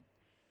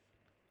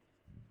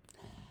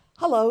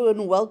Hello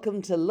and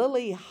welcome to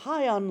Lily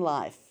High on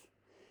Life.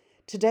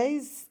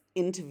 Today's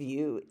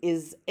interview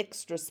is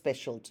extra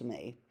special to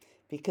me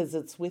because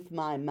it's with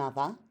my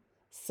mother,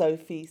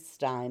 Sophie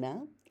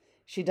Steiner.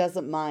 She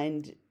doesn't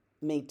mind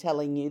me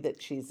telling you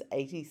that she's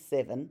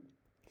 87.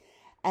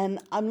 And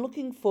I'm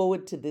looking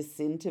forward to this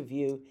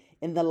interview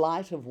in the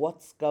light of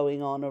what's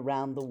going on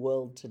around the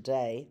world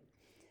today,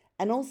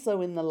 and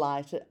also in the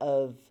light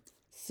of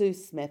Sue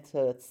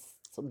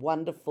Smethurst's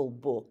wonderful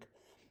book,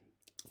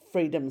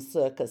 Freedom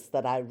Circus,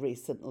 that I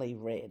recently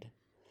read.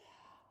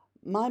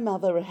 My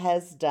mother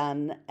has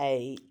done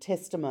a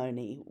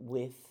testimony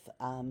with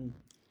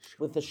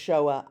the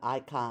Shoah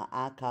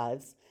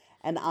Archives,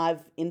 and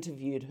I've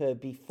interviewed her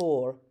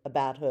before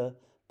about her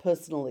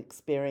personal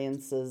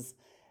experiences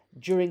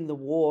during the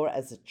war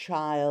as a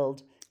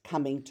child,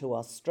 coming to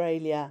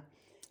Australia.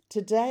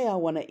 Today I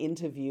want to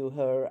interview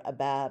her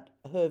about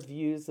her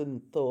views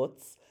and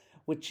thoughts,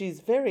 which she's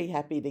very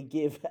happy to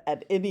give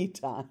at any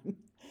time,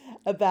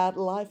 about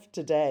life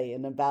today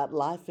and about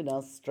life in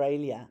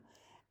Australia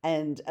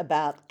and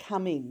about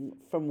coming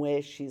from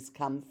where she's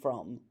come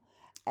from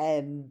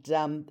and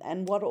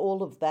what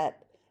all of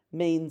that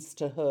means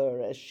to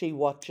her as she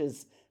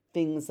watches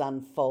things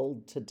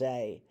unfold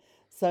today.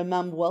 So,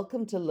 Mum,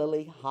 welcome to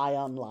Lily High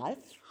on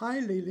Life. Hi,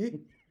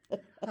 Lily.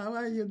 How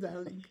are you,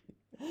 darling?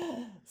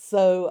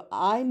 So,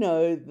 I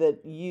know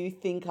that you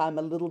think I'm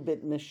a little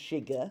bit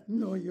mashigger.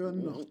 No, you're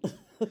not.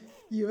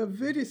 You are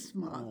very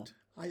smart,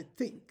 I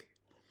think.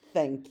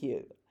 Thank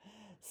you.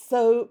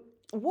 So,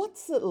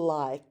 what's it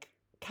like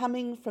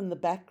coming from the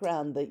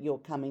background that you're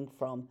coming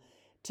from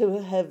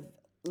to have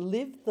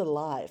lived the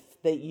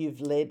life that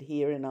you've led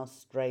here in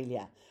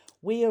Australia?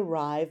 We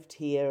arrived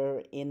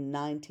here in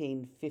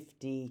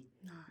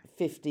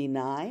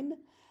 1959,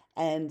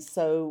 and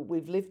so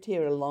we've lived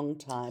here a long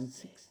time.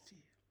 60.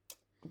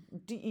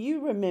 Do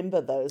you remember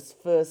those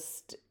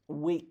first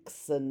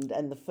weeks and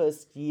the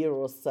first year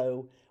or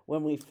so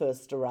when we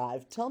first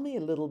arrived? Tell me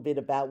a little bit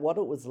about what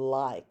it was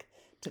like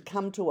to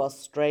come to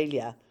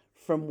Australia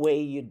from where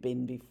you'd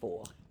been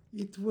before.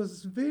 It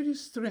was very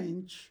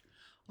strange.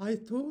 I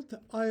thought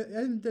I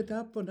ended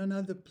up on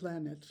another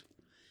planet.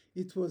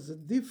 It was a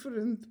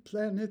different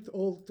planet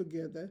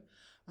altogether.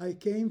 I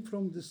came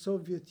from the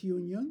Soviet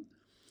Union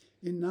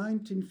in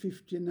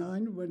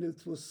 1959 when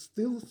it was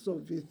still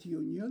Soviet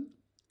Union.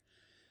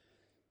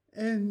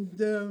 And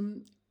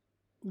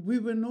we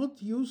were not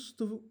used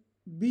to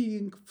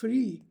being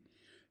free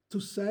to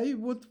say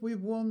what we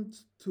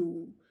want,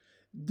 to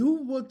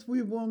do what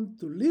we want,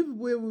 to live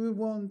where we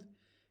want.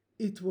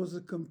 It was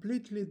a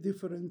completely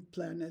different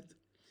planet.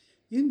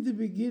 In the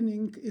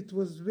beginning, it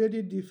was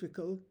very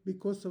difficult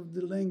because of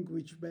the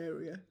language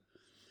barrier.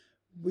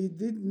 I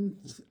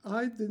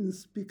didn't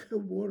speak a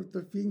word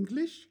of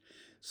English,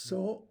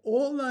 so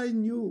all I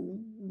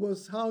knew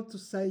was how to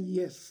say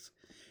yes.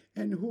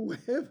 And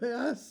whoever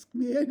asked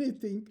me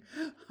anything,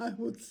 I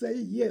would say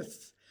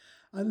yes.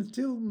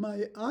 Until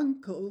my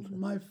uncle,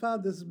 my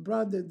father's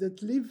brother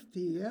that lived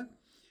here,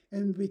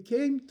 and we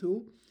came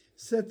to,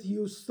 said,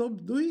 you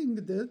stop doing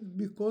that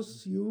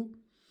because you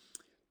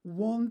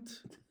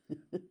won't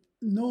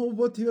know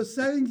what you're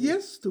saying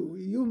yes to.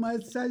 You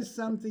might say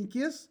something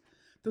yes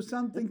to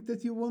something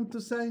that you want to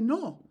say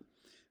no.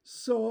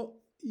 So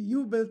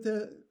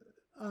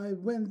I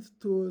went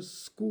to a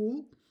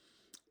school,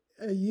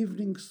 an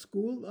evening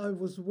school. I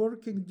was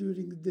working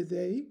during the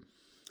day.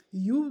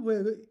 You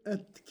were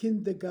at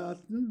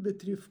kindergarten,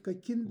 Betrivka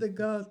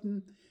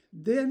kindergarten.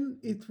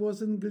 Then it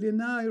was in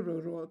Glenira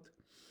Road,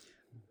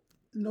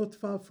 not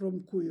far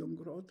from Kuyong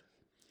Road.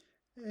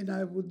 And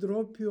I would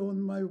drop you on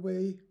my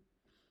way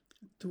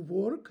to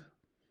work.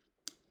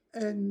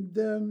 And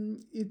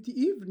at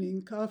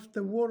evening,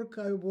 after work,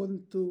 I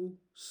went to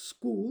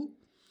school,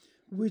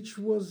 which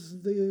was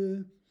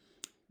the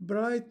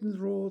Brighton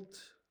Road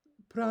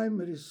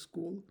Primary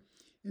School.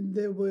 And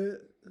they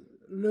were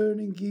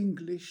learning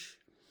English.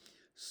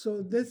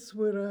 So that's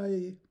where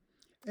I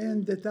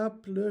ended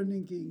up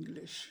learning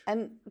English.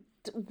 And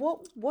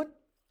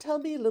tell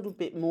me a little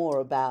bit more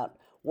about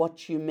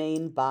what you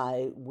mean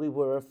by we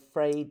were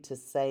afraid to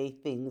say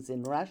things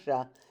in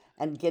Russia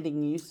and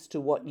getting used to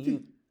what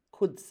you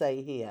could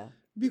say here.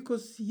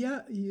 Because,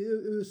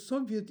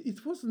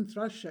 it wasn't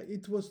Russia,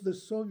 it was the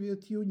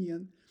Soviet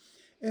Union.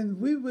 And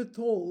we were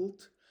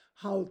told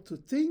how to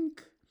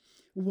think,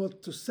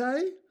 what to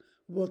say,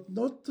 what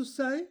not to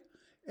say.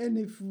 And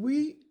if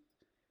we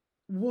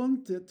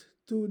wanted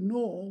to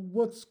know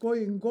what's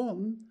going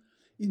on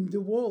in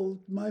the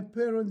world, my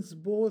parents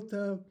bought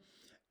a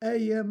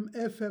AM,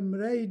 FM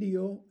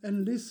radio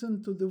and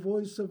listened to the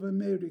Voice of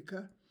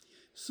America.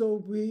 So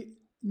we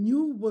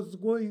knew what's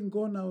going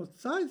on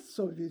outside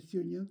Soviet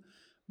Union,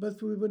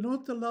 but we were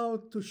not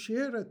allowed to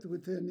share it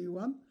with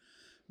anyone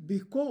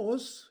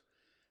because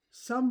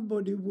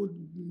somebody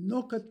would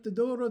knock at the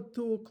door at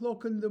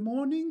 2:00 in the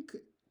morning,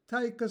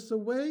 take us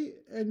away,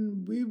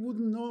 and we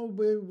wouldn't know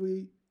where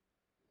we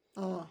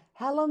are.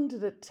 How long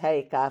did it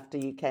take after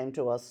you came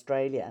to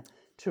Australia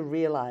to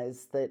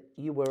realize that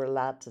you were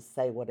allowed to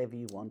say whatever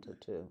you wanted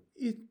to?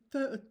 It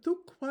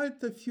took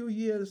quite a few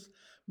years.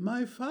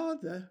 My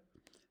father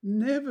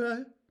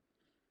never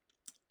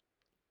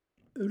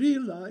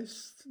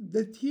realized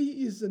that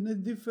he is in a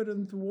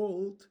different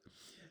world.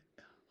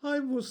 I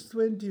was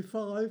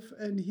 25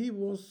 and he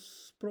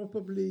was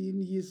probably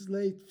in his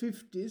late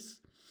 50s,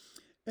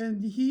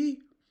 and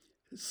he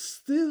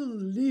still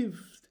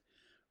lived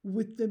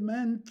with the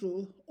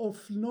mantle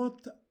of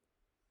not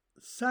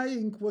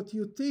saying what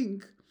you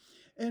think.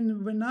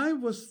 And when I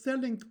was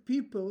telling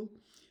people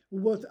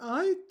what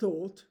I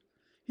thought,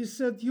 he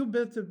said, "You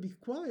better be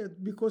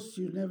quiet because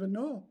you never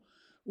know.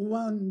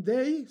 One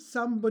day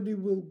somebody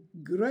will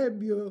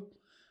grab you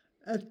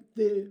at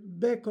the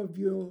back of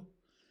your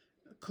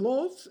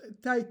clothes,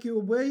 take you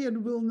away,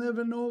 and we'll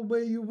never know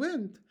where you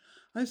went."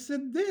 I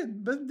said,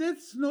 "Dad, but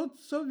that's not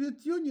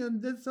Soviet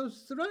Union, that's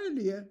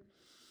Australia."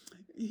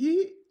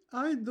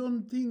 I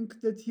don't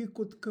think that he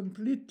could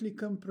completely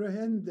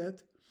comprehend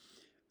that.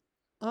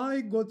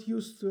 I got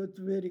used to it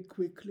very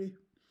quickly.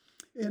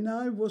 And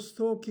I was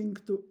talking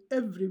to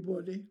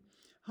everybody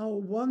how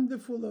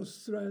wonderful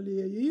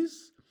Australia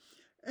is.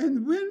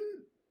 And when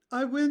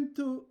I went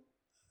to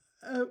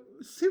a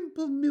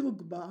simple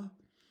milk bar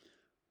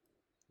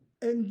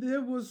and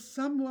there was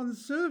someone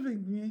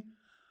serving me,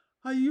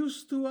 I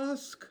used to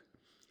ask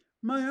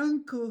my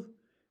uncle,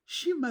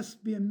 "She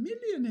must be a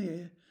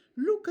millionaire.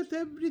 Look at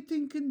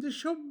everything in the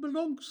shop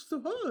belongs to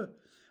her."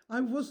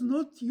 I was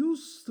not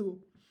used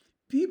to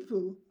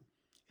people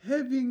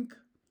having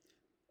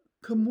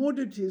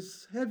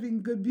commodities, having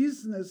a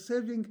business,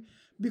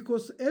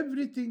 because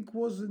everything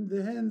was in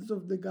the hands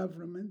of the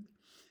government.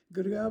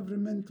 The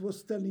government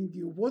was telling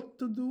you what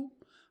to do,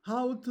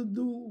 how to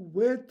do,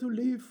 where to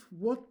live,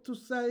 what to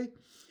say,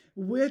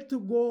 where to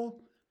go.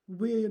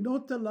 We're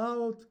not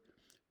allowed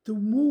to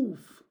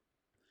move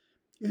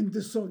in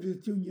the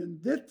Soviet Union.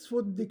 That's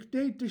what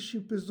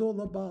dictatorship is all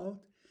about.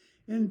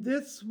 And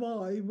that's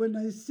why when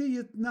I see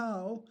it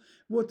now,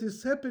 what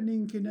is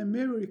happening in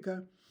America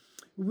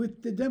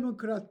with the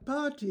Democrat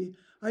Party,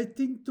 I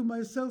think to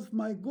myself,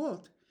 my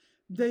God,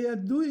 they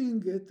are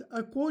doing it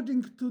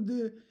according to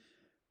the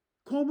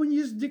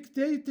communist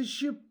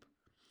dictatorship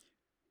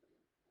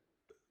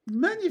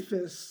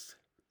manifest.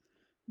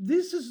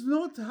 This is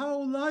not how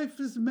life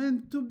is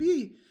meant to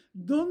be.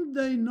 Don't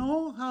they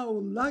know how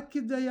lucky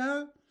they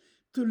are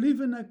to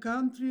live in a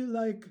country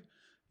like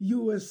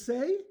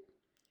USA?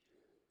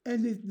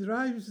 And it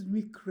drives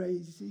me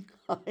crazy.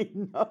 I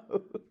know.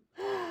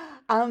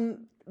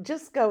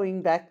 Just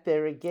going back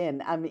there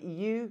again,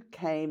 you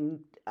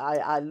came,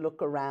 I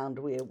look around,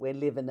 we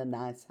live in a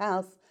nice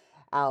house,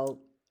 our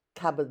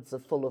cupboards are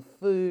full of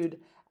food,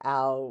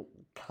 our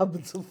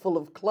cupboards are full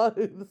of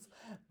clothes,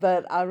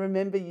 but I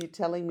remember you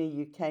telling me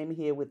you came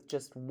here with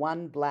just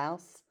one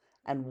blouse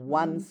and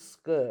one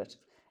skirt,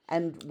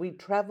 and we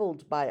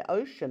travelled by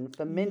ocean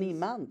for many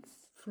months.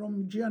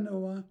 From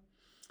Genoa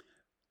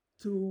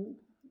to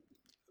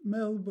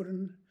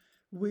Melbourne,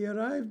 we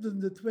arrived on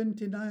the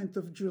 29th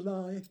of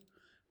July,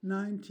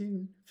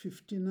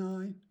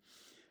 1959,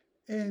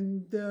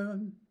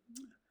 and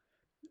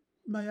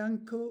my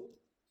uncle,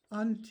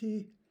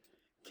 auntie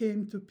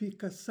came to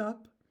pick us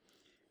up,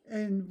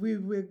 and we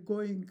were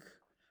going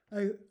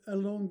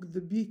along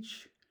the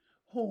beach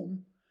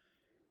home,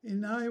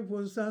 and I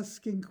was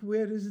asking,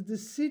 "Where is the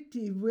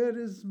city? Where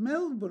is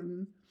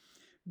Melbourne?"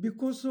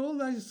 Because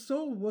all I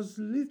saw was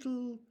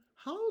little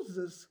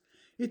houses.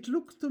 It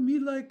looked to me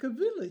like a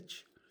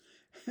village.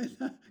 And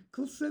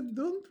Uncle said,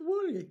 "Don't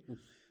worry.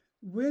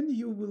 When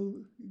you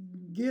will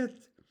get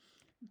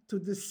to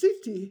the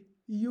city,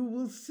 you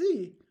will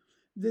see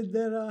that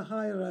there are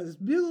high-rise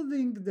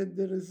buildings, that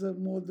there is a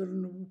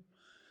modern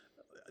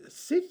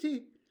city,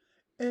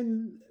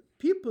 and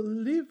people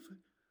live."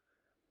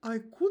 My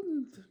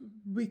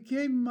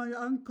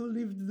uncle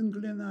lived in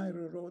Glen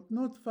Ira Road,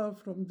 not far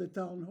from the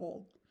town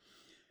hall.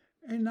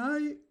 And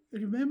I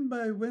remember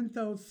I went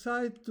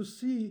outside to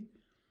see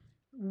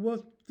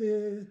what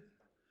the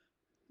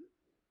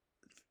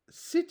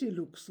city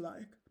looks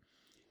like.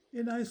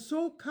 And I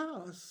saw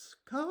cars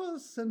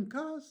and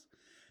cars.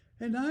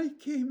 And I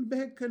came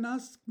back and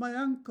asked my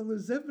uncle,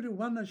 "Is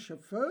everyone a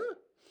chauffeur?"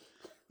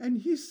 And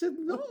he said,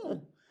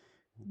 "No,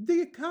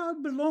 the car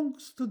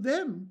belongs to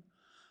them."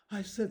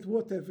 I said,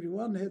 "What,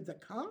 everyone had a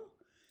car?"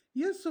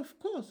 "Yes, of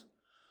course."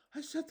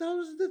 I said, "How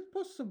is that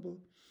possible?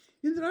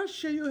 In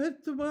Russia, you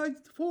had to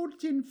wait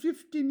 14,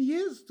 15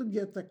 years to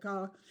get a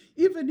car,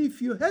 even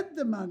if you had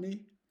the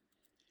money."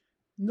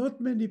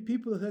 Not many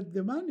people had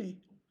the money.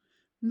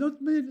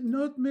 Not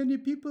many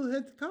people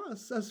had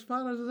cars. As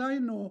far as I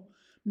know,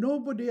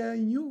 nobody I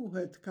knew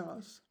had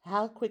cars.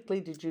 How quickly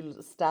did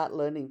you start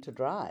learning to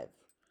drive?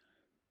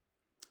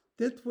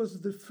 That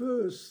was the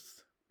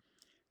first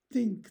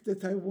thing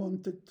that I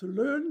wanted, to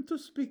learn to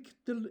speak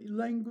the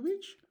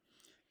language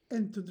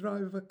and to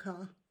drive a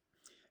car.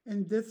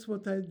 And that's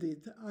what I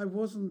did. I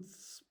wasn't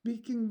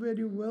speaking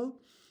very well,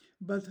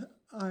 but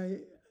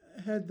I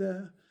had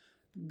a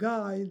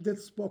guy that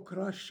spoke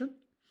Russian,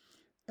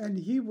 and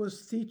he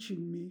was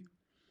teaching me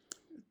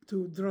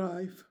to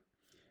drive.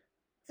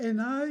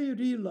 And I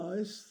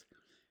realized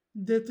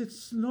that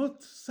it's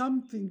not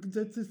something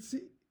that it's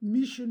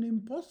mission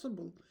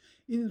impossible.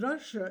 In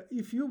Russia,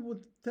 if you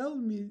would tell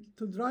me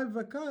to drive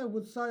a car, I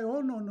would say,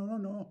 oh, no, no, no,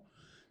 no,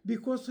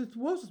 because it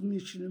was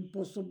mission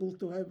impossible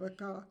to have a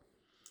car.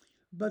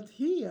 But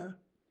here,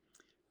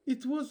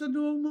 it was a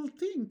normal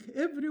thing.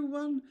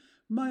 Everyone,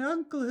 my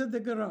uncle had a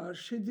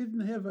garage. He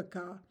didn't have a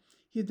car.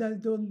 He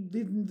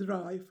didn't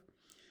drive.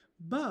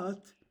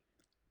 But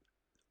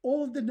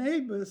all the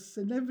neighbors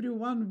and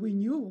everyone we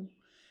knew.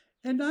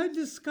 And I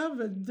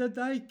discovered that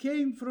I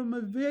came from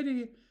a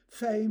very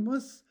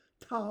famous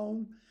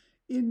town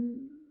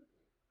in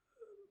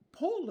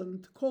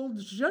Poland called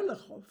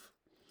Żelechów.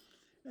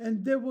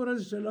 And there were a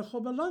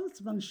Żelechowa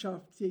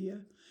Landsmannschaft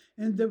here.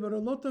 And there were a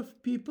lot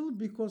of people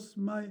because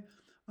my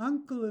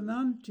uncle and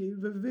auntie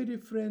were very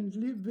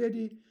friendly,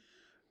 very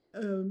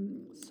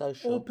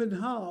Social. open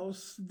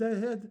house. They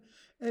had,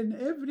 and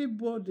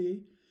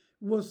everybody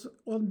was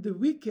on the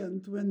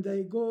weekend when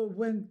they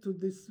went to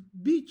this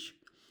beach.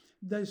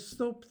 They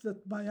stopped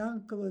at my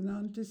uncle and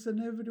aunties, and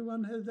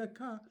everyone had a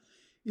car.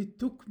 It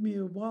took me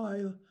a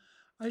while,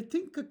 I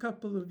think a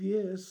couple of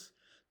years,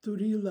 to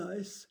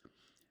realize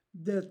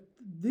that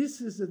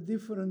this is a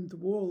different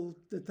world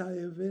that I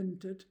have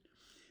entered.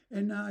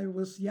 And I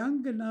was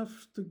young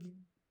enough to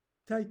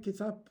take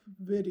it up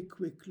very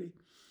quickly.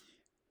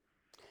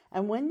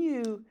 And when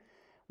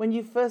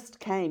you first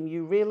came,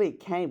 you really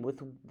came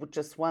with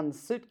just one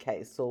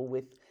suitcase or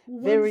with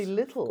very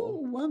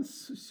little. One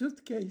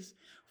suitcase.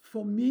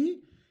 For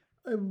me,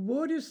 a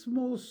very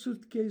small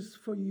suitcase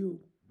for you.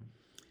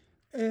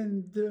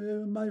 And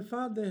my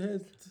father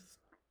had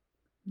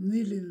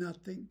nearly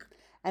nothing.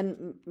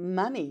 And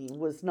money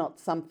was not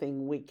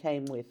something we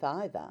came with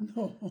either.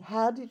 No.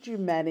 How did you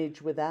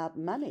manage without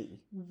money?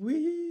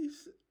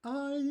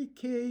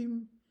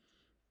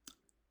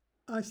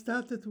 I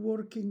started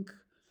working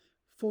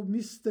for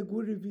Mr.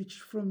 Gurevich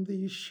from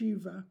the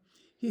yeshiva.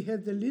 He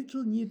had a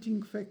little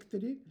knitting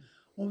factory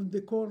on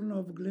the corner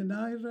of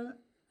Glenira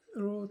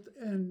Road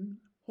and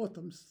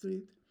Hotham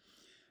Street.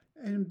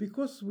 And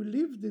because we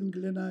lived in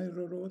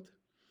Glenira Road,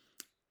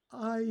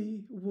 I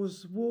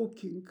was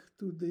walking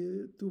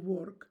to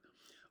work.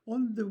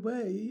 On the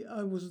way,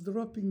 I was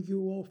dropping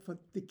you off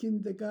at the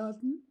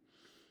kindergarten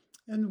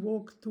and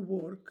walked to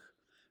work.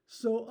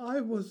 So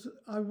I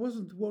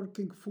wasn't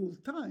working full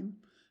time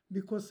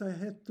because I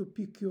had to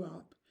pick you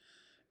up.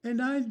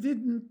 And I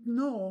didn't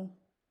know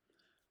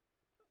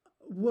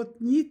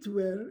what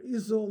knitwear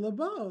is all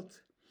about.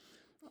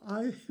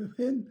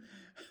 When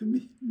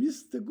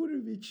Mr.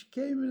 Gurevich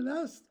came and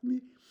asked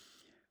me,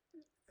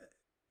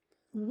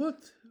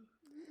 what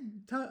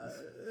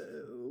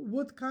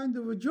kind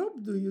of a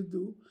job do you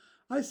do?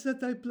 I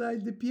said, I play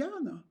the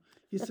piano.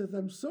 He said,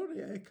 I'm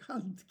sorry, I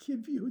can't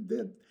give you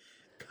that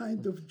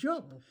kind of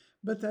job,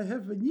 but I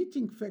have a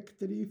knitting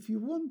factory. If you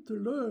want to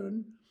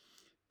learn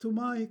to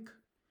make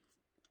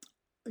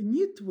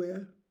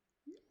knitwear,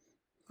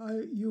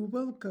 you're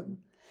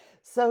welcome.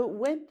 So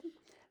when,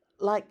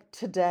 like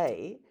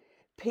today,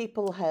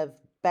 people have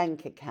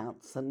bank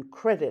accounts and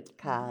credit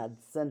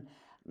cards and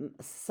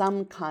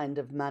some kind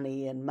of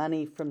money and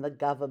money from the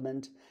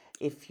government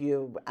if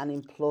you're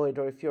unemployed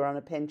or if you're on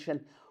a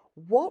pension.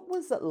 What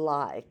was it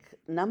like,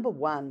 number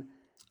one,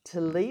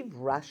 to leave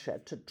Russia,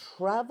 to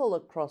travel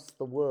across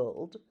the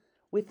world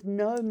with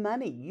no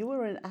money? You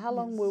were in, how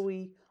long were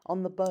we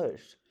on the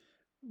boat?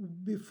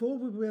 Before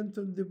we went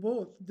on the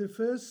boat, the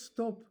first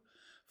stop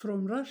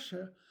from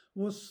Russia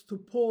was to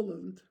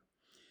Poland.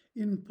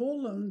 In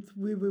Poland,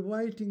 we were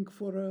waiting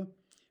for a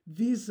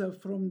visa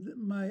from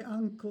my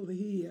uncle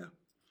here.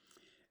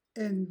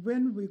 And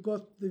when we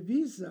got the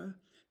visa,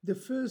 the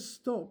first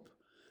stop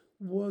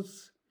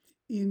was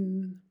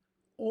in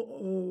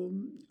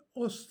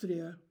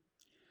Austria.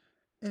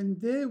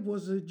 And there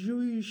was a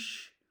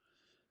Jewish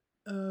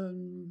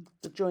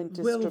the joint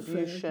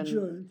distribution.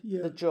 Joint,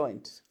 yeah. The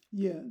joint.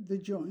 Yeah, the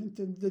joint.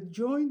 And the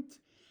joint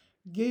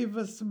gave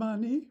us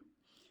money.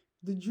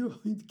 The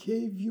joint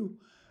gave you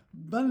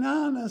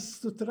bananas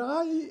to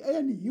try,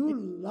 and you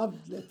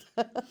loved it.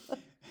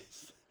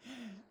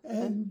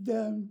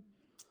 And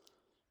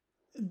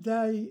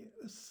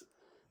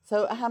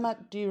So how much,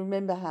 do you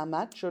remember how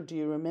much, or do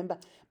you remember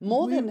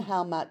more than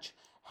how much?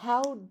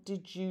 How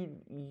did you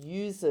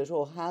use it,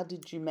 or how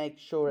did you make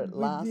sure it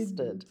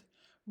lasted?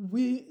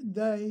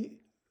 They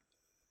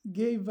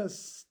gave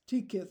us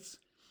tickets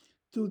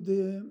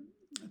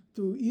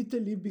to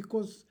Italy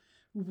because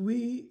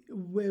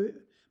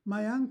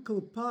my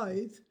uncle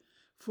paid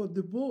for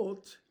the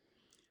boat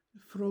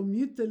from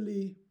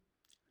Italy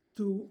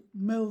to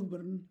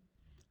Melbourne.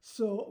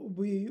 So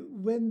we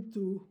went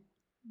to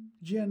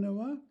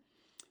Genoa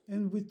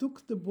and we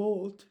took the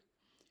boat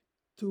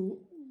to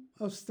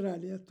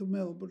Australia, to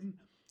Melbourne.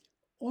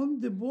 On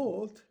the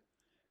boat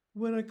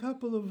were a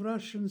couple of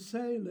Russian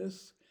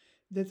sailors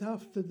that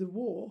after the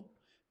war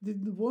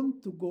didn't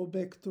want to go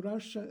back to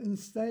Russia and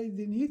stayed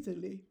in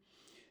Italy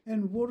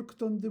and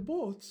worked on the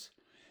boats.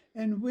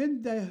 And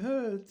when they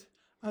heard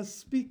us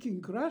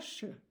speaking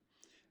Russian,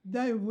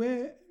 they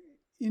were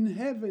in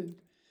heaven,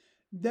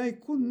 they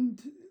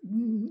couldn't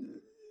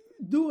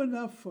do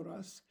enough for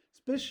us,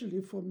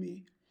 especially for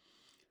me.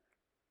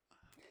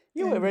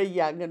 You were a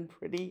young and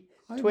pretty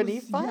I was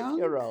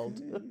 25-year-old.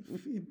 young,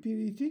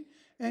 pretty,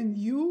 and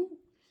you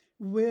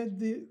were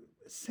the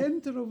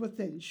center of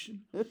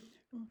attention.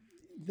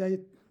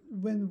 That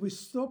when we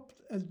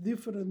stopped at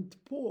different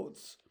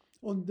ports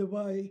on the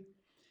way,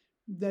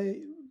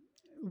 they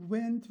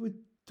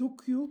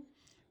took you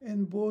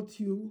and bought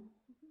you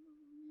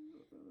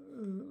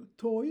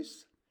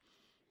toys.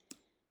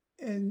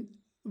 And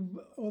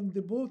on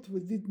the boat, we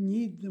didn't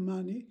need the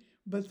money,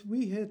 but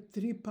we had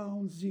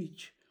 £3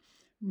 each.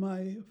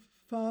 My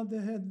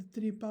father had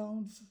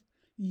 £3,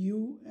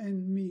 you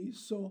and me.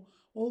 So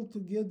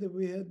altogether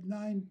we had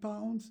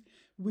 £9,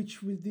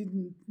 which we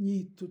didn't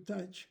need to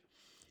touch.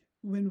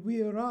 When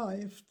we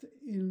arrived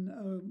in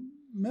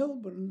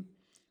Melbourne,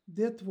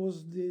 that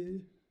was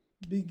the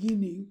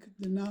beginning,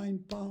 the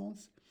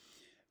 £9.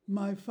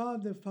 My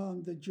father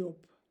found a job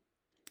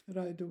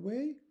right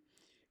away.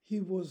 He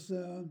was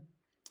a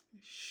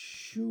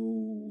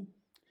shoemaker.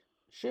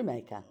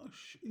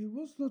 He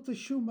was not a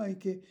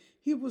shoemaker.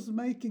 He was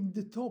making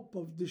the top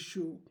of the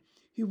shoe.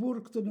 He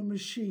worked on a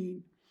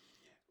machine,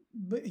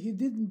 but he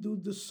didn't do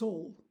the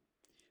sole.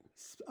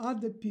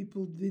 Other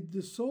people did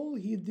the sole,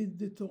 he did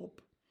the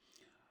top.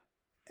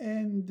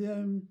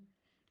 And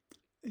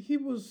he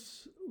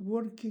was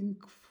working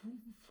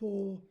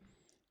for,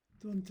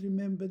 don't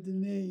remember the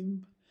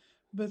name,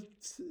 but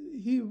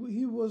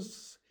he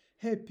was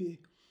happy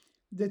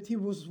that he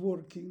was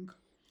working.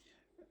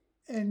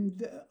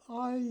 And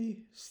I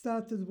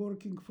started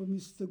working for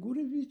Mr.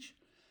 Gurevich,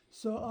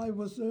 so I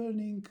was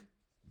earning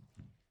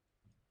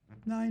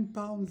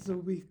 £9 a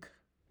week.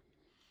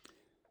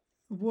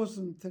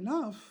 Wasn't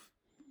enough,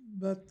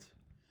 but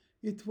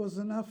it was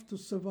enough to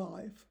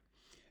survive.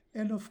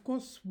 And of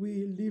course,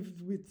 we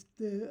lived with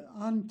the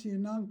auntie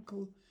and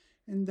uncle,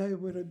 and they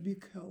were a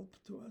big help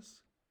to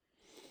us.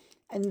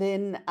 And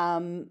then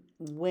I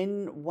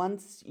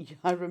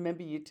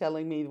remember you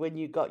telling me when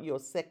you got your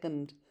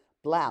second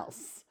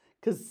blouse,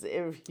 because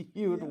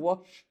you would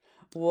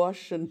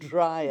wash and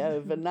dry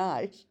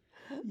overnight.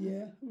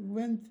 Yeah,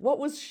 What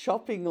was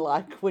shopping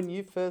like when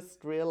you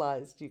first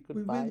realized you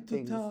could buy things? We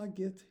went to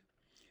Target,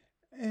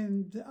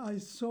 and I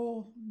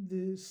saw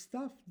the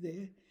stuff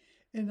there,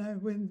 and I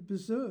went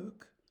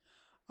berserk.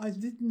 I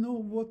didn't know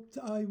what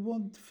I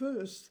want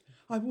first.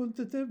 I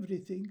wanted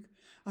everything.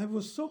 I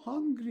was so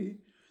hungry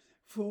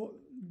for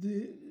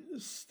the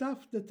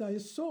stuff that I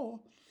saw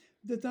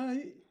that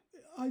I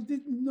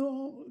didn't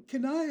know,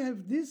 can I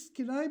have this?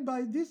 Can I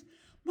buy this?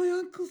 My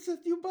uncle said,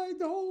 you buy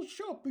the whole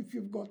shop if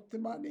you've got the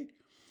money.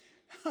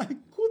 I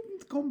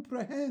couldn't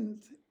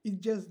comprehend.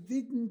 It just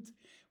didn't.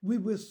 We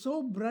were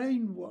so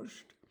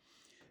brainwashed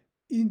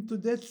into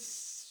that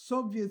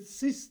Soviet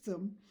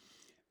system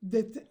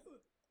that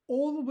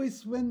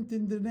always went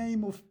in the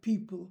name of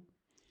people,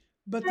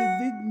 but it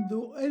didn't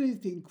do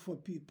anything for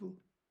people.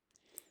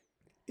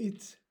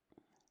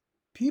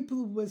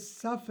 People were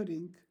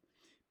suffering.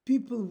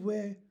 People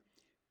were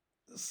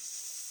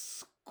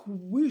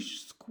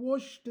squashed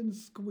and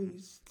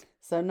squeezed.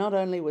 So not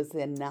only was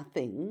there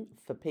nothing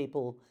for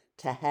people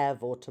to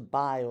have or to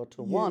buy or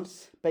to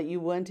want, but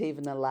you weren't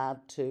even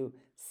allowed to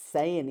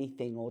say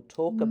anything or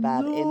talk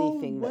about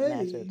anything that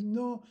mattered.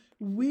 No,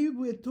 we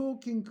were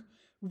talking.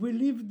 We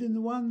lived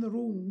in one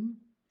room.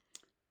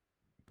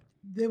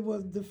 There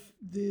was the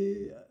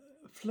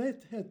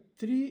flat had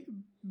 3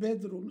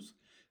 bedrooms,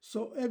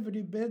 so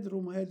every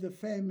bedroom had a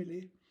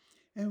family,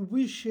 and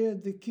we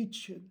shared the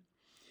kitchen.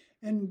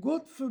 And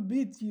God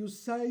forbid you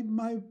say,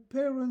 my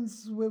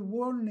parents were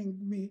warning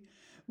me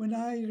when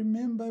I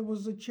remember I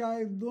was a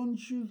child, don't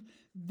you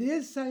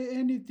dare say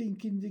anything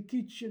in the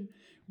kitchen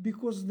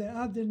because the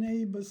other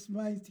neighbors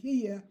might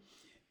hear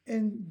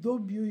and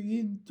dob you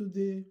into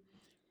the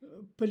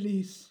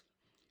police.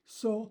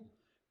 So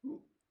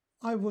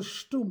I was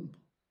stumm.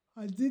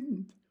 I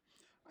didn't.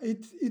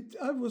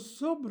 I was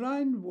so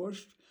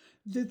brainwashed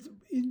that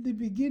in the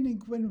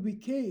beginning when we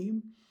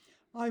came,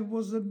 I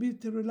was a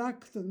bit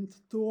reluctant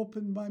to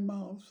open my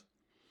mouth.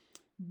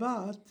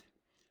 But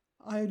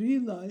I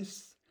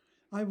realized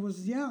I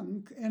was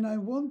young and I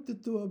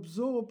wanted to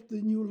absorb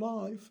the new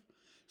life,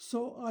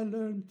 so I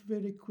learned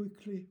very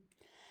quickly.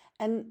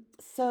 And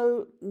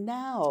so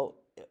now,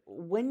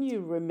 when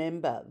you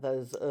remember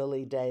those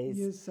early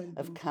days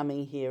of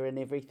coming here and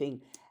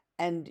everything,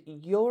 and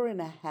you're in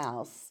a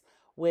house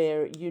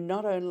where you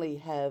not only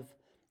have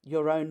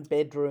your own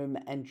bedroom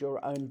and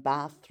your own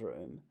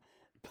bathroom,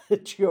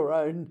 but your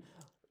own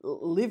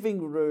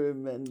living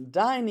room and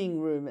dining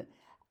room,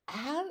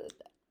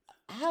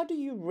 how do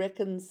you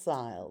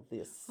reconcile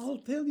this? I'll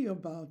tell you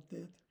about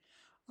that.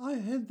 I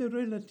had a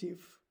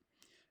relative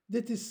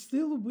that is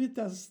still with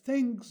us,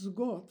 thanks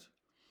God,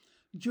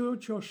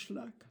 George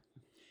Oshlag.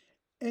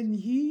 And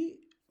he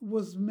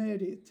was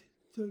married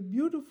to a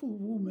beautiful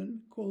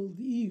woman called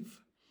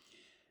Eve.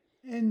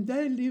 And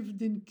they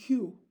lived in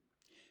Kew.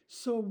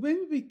 So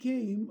when we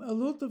came, a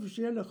lot of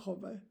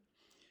Zhelechova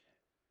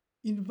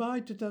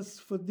invited us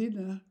for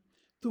dinner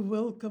to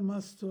welcome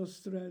us to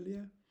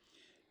Australia.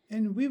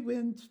 And we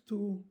went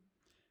to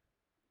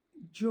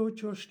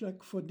George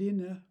Oshlag for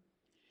dinner.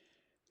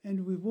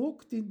 And we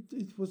walked in,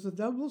 it was a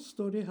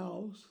double-story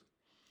house.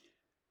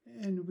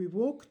 And we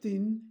walked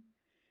in,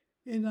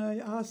 and I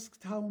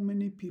asked how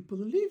many people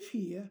live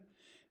here.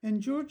 And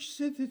George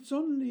said, it's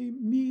only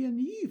me and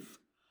Eve.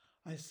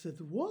 I said,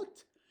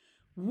 what?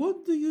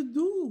 What do you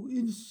do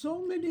in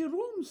so many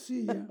rooms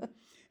here?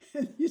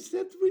 And he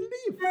said, we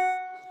live.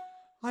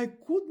 I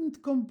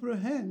couldn't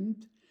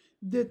comprehend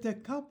that a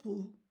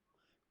couple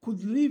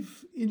could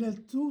live in a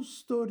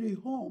 2-story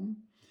home.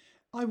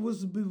 I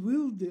was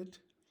bewildered.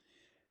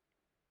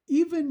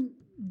 Even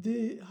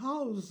the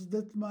house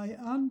that my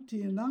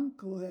auntie and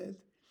uncle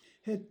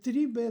had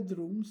 3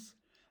 bedrooms,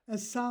 a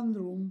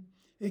sunroom,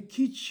 a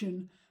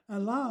kitchen, a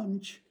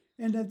lounge,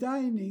 and a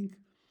dining.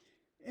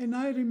 And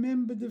I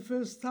remember the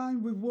first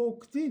time we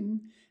walked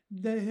in,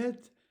 they had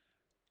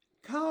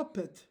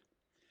carpet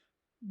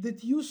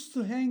that used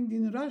to hang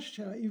in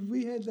Russia. If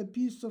we had a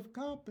piece of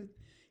carpet,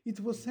 it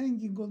was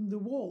hanging on the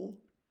wall.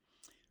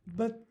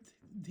 But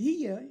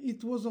here,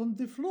 it was on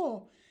the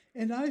floor,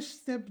 and I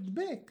stepped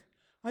back.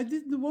 I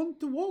didn't want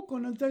to walk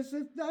on it. I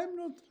said, I'm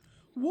not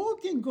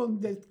walking on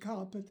that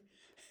carpet.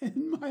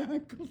 And my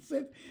uncle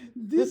said,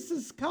 this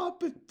is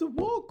carpet to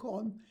walk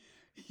on.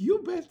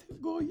 You better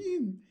go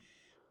in.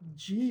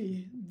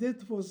 Gee,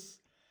 that was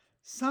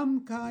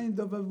some kind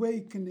of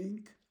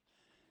awakening.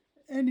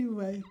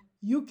 Anyway,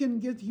 you can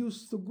get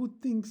used to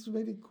good things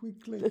very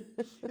quickly.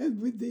 And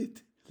we did.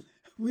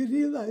 We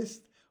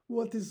realized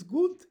what is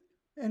good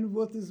and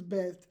what is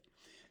bad.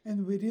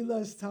 And we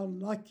realized how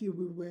lucky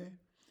we were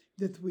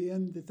that we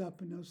ended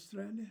up in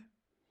Australia.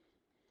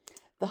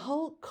 The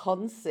whole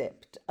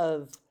concept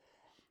of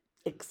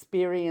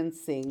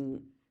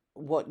experiencing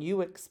what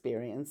you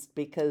experienced,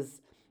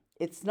 because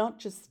it's not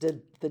just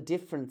the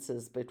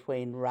differences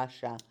between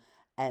Russia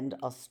and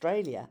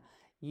Australia.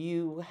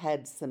 You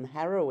had some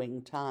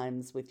harrowing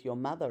times with your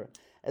mother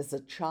as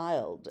a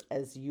child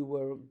as you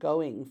were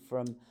going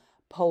from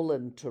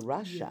Poland to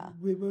Russia.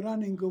 Yeah, we were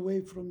running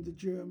away from the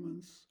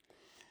Germans.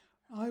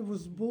 I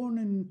was born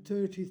in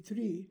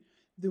 1933.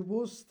 The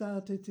war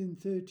started in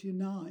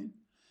 1939.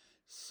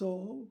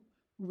 So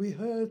we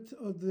heard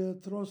of the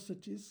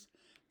atrocities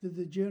that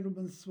the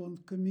Germans were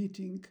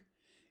committing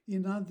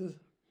in other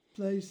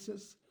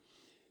places.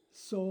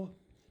 So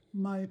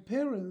my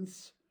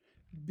parents,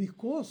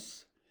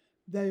 because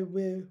they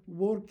were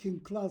working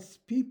class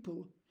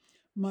people,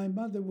 my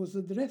mother was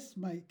a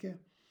dressmaker,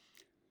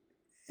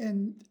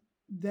 and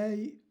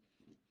they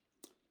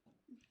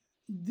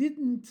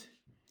didn't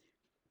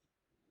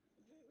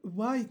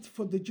wait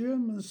for the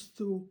Germans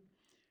to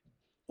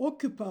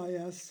occupy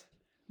us.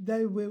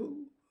 They were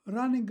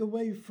running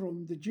away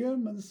from the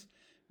Germans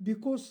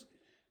because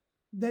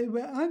they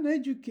were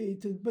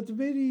uneducated but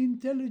very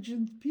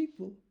intelligent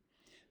people.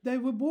 They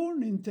were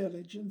born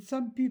intelligent.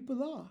 Some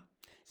people are.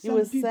 You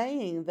were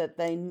saying that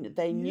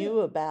they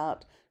knew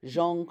about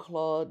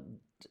Jean-Claude.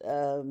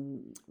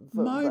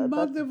 My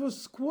mother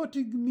was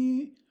quoting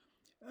me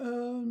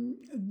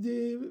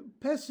the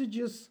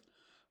passages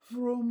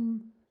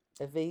from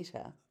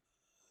Evita.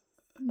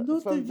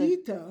 not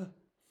Evita,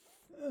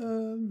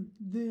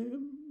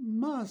 the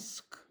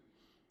Mask.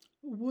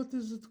 What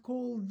is it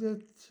called?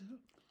 That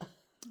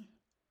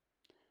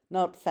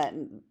not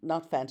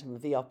Phantom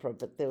of the Opera,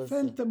 but there was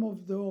Phantom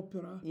of the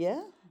Opera.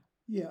 Yeah.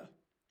 Yeah.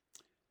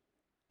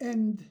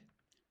 And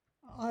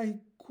I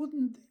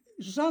couldn't.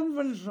 Jean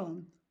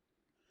Valjean.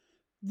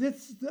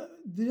 That's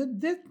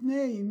that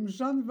name,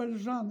 Jean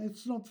Valjean.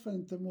 It's not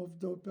Phantom of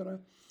the Opera.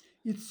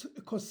 It's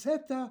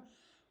Cosetta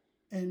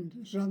and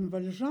Jean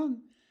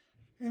Valjean.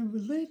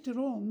 And later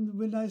on,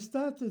 when I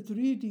started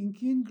reading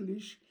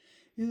English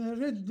and I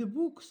read the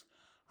books,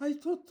 I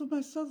thought to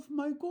myself,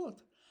 my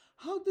God,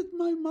 how did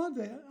my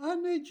mother,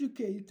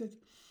 uneducated,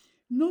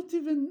 not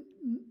even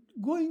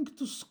going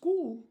to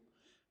school,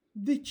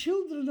 the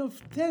children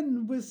of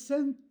 10 were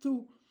sent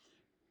to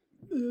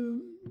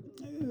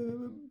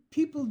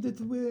people that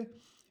were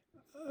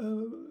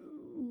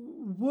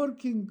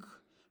working,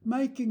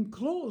 making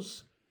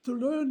clothes to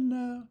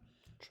learn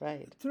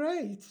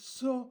trade.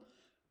 So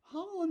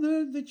how on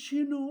earth did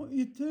she know?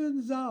 It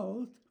turns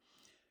out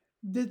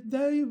that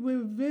they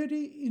were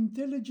very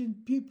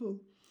intelligent people,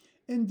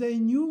 and they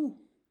knew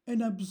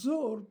and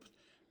absorbed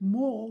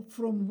more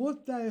from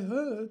what I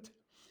heard.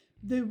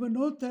 There were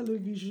no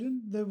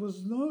television, there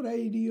was no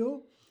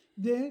radio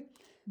there,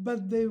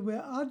 but there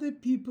were other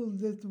people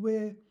that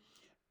were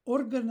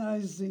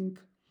organizing,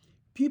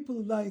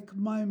 people like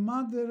my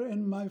mother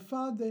and my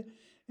father,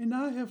 and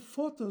I have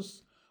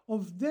photos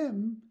of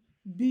them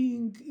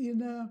being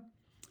in a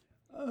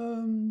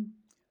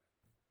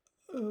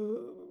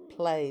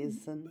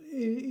plays and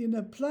in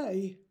a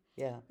play,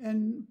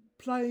 and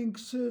playing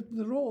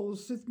certain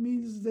roles. It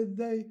means that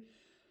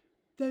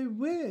they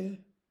were.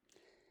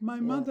 My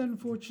mother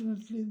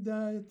unfortunately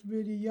died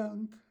very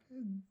young,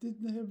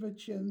 didn't have a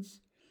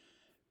chance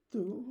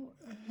to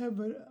have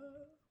a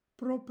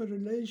proper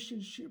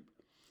relationship.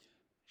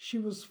 She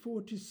was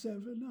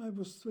 47, I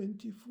was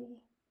 24.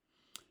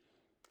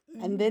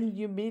 And then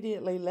you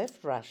immediately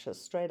left Russia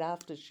straight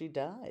after she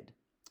died.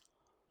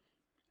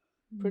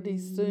 Pretty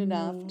soon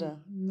after.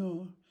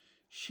 No.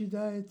 She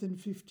died in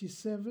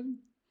 57.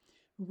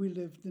 We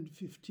lived in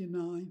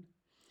 59.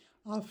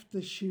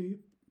 After she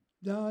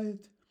died,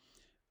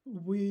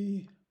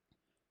 we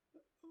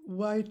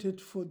waited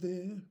for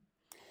the...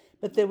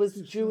 But there was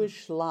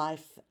Jewish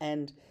life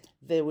and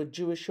there were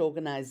Jewish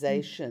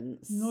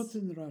organizations. Not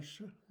in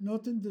Russia,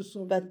 not in the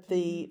Soviet But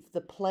Union.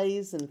 the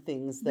plays and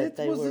things that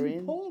they was were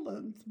in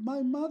Poland.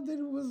 My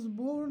mother was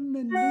born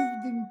and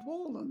lived in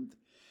Poland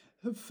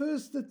her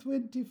first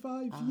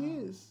 25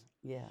 years.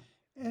 Yeah.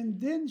 And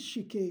then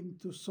she came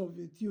to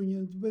Soviet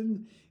Union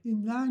when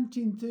in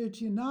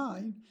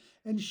 1939,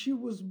 and she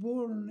was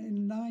born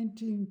in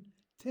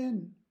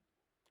 1910.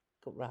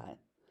 Right.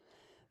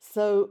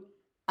 So,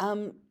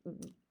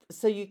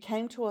 so you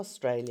came to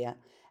Australia,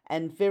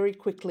 and very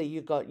quickly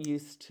you got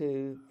used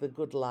to the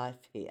good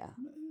life here.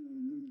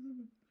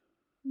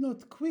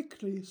 Not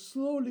quickly,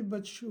 slowly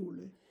but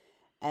surely.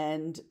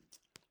 And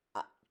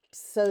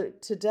so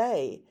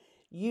today,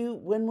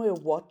 when we're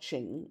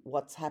watching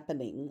what's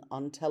happening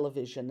on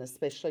television,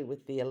 especially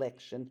with the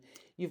election,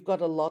 you've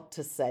got a lot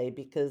to say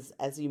because,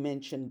 as you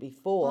mentioned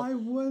before, I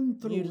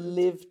went through you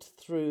lived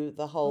through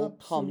the whole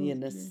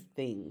communist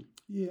thing.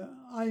 Yeah,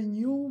 I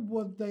knew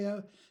what they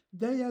are.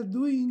 They are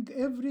doing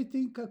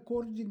everything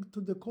according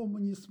to the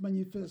Communist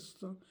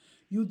Manifesto.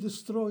 You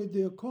destroy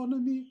the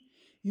economy,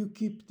 you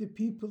keep the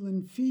people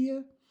in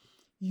fear,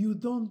 you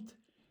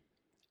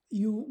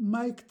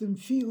make them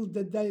feel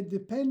that they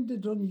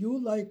depended on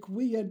you like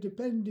we are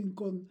depending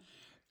on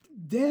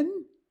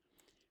then.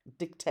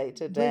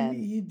 Dictator Dan.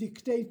 When he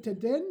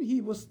dictated then,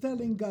 he was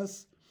telling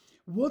us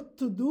what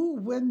to do,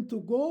 when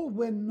to go,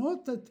 when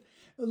not.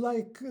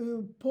 Like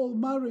Paul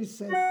Murray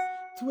said,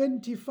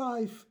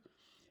 25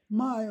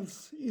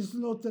 miles is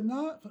not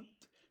enough,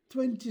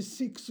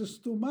 26 is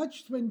too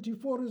much,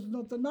 24 is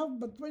not enough,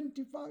 but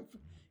 25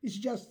 is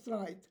just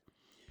right.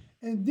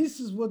 And this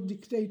is what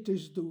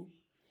dictators do.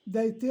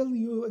 They tell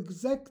you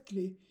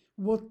exactly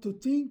what to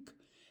think,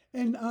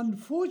 and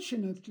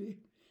unfortunately,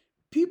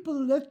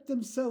 people let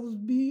themselves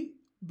be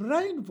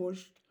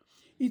brainwashed.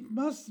 It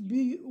must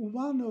be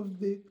one of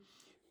the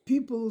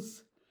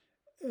people's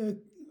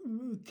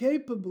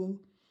capable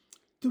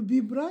to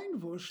be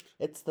brainwashed.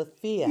 It's the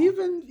fear.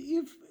 Even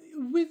if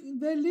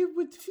they live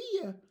with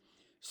fear.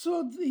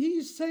 So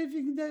he's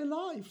saving their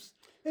lives.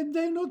 And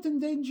they're not in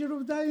danger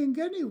of dying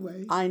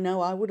anyway. I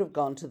know I would have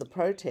gone to the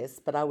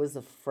protests, but I was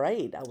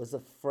afraid. I was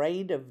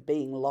afraid of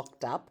being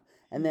locked up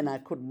and then I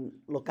couldn't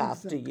look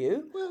after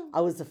you. Well,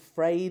 I was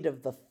afraid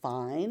of the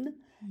fine.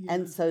 Yeah.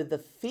 And so the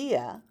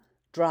fear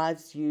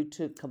drives you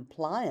to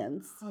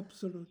compliance.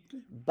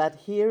 Absolutely. But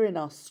here in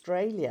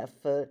Australia,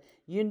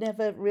 you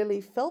never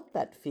really felt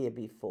that fear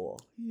before.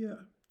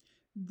 Yeah.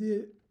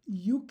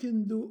 You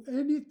can do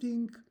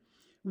anything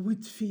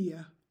with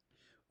fear.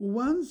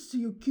 Once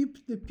you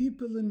keep the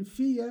people in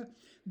fear,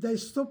 they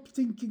stop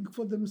thinking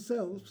for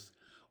themselves.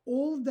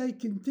 All they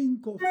can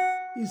think of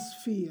is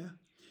fear.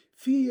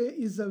 Fear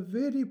is a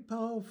very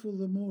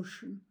powerful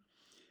emotion,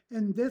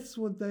 and that's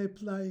what they're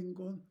playing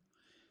on.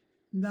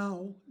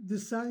 Now, the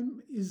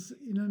same is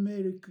in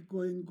America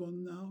going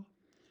on now.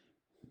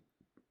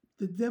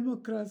 The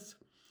Democrats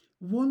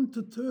want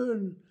to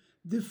turn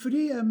the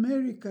free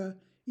America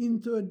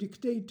into a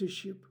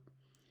dictatorship.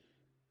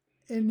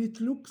 And it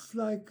looks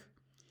like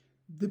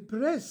the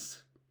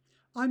press,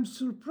 I'm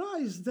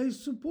surprised, they're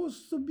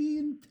supposed to be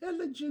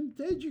intelligent,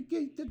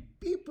 educated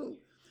people.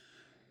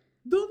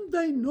 Don't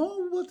they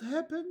know what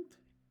happened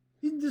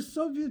in the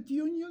Soviet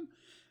Union?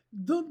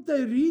 Don't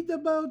they read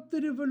about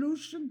the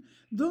revolution?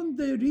 Don't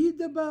they read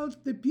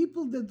about the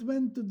people that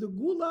went to the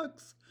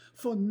gulags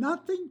for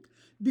nothing?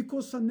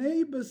 Because a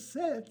neighbor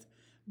said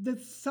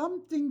that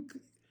something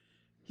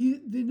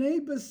the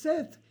neighbor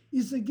said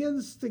is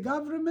against the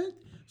government,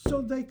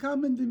 so they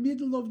come in the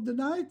middle of the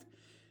night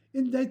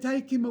and they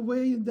take him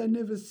away and they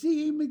never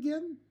see him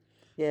again.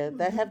 Yeah,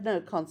 they have no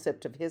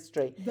concept of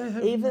history. They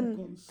have even no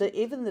concept.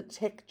 Even the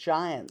tech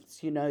giants,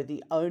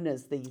 the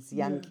owners, these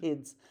young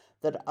kids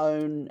that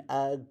own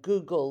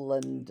Google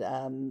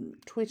and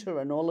Twitter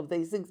and all of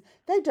these things,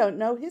 they don't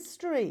know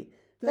history.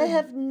 They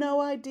have no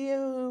idea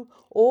who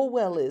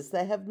Orwell is.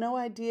 They have no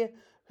idea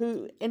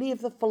who any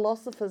of the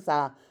philosophers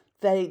are.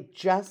 They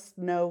just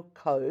know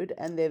code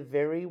and they're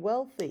very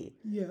wealthy.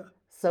 Yeah.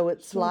 So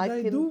it's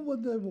they do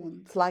what they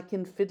want. It's like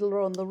in Fiddler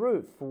on the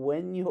Roof.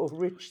 When you're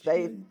rich,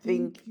 they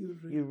think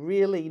you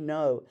really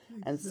know.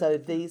 Exactly. And so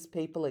these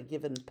people are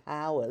given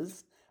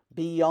powers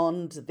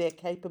beyond their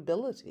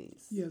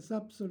capabilities. Yes,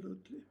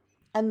 absolutely.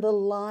 And the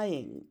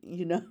lying,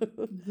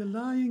 The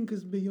lying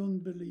is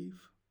beyond belief.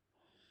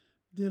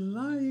 The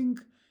lying,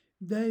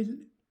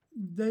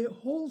 the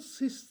whole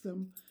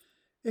system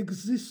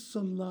exists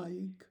on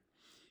lying.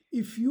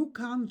 If you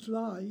can't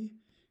lie,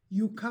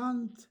 you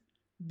can't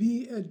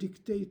be a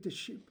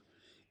dictatorship.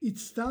 It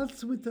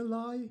starts with a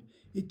lie,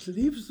 it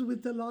lives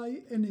with a lie,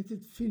 and it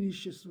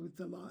finishes with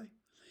a lie.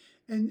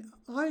 And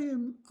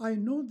I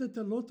know that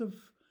a lot of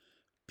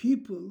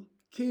people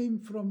came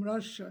from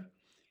Russia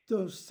to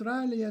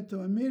Australia, to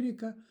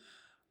America,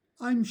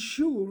 I'm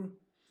sure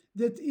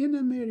that in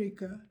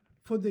America,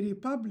 for the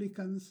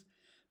Republicans,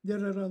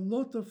 there are a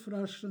lot of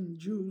Russian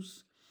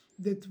Jews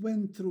that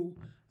went through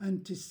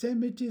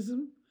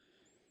anti-Semitism.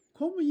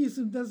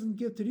 Communism doesn't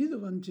get rid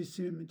of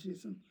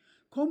anti-Semitism.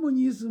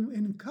 Communism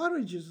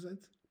encourages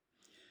it.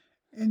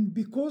 And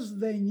because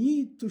they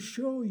need to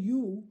show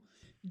you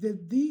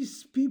that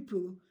these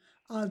people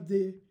are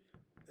the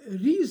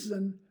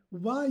reason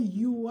why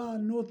you are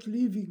not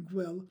living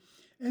well.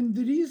 And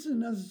the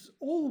reason, as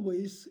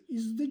always,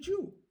 is the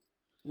Jew.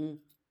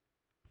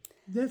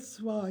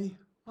 That's why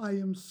I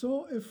am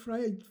so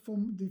afraid for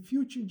the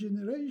future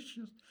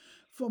generations,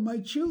 for my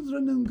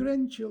children and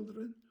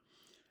grandchildren.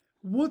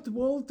 What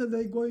world are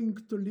they going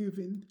to live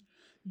in?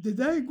 Are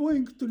they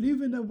going to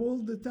live in a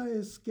world that I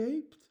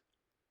escaped?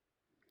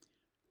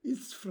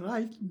 It's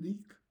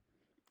frightening.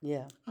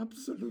 Yeah.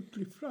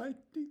 Absolutely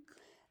frightening.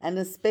 And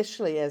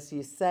especially, as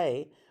you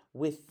say,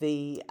 with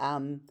the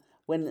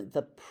when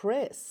the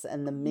press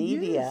and the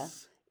media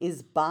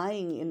is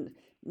buying in,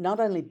 not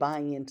only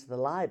buying into the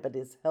lie, but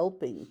is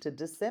helping to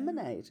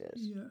disseminate it.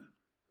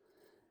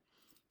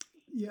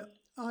 Yeah.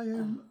 I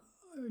am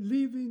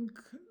living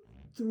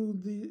through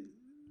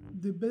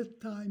the bad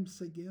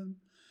times again.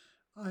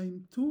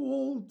 I'm too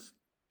old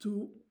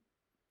to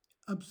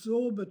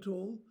absorb it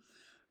all,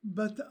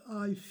 but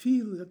I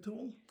feel it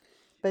all.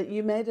 But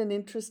you made an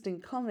interesting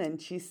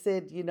comment. You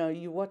said,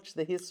 you watch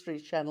the History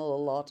Channel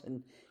a lot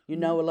and you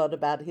know a lot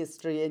about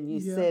history. And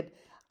you said,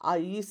 I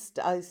used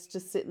to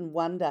sit and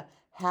wonder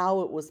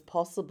how it was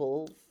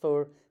possible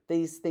for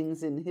these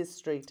things in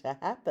history to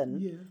happen.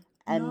 Yeah.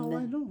 And Now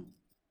I know.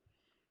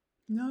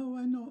 Now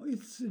I know.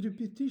 It's a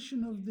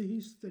repetition of the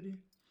history.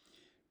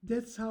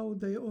 That's how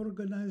they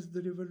organized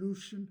the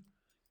revolution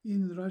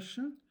in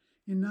Russia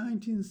in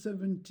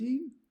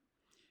 1917.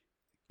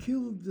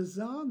 Killed the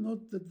Tsar,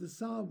 not that the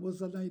Tsar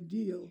was an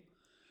ideal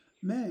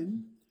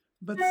man,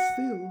 but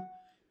still,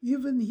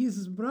 even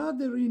his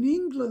brother in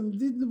England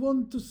didn't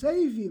want to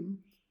save him.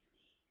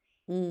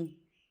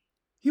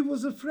 He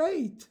was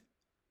afraid.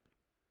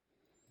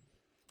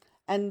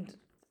 And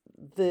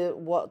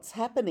what's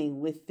happening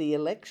with the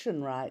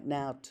election right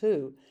now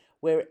too,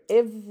 where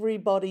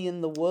everybody in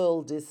the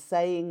world is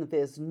saying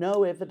there's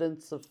no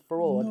evidence of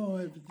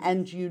fraud,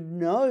 and you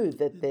know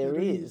that there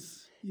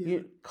is.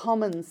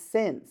 Common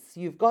sense.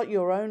 You've got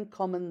your own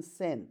common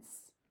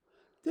sense.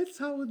 That's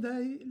how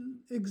they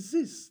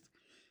exist.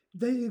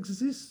 They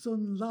exist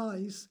on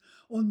lies,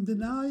 on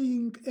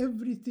denying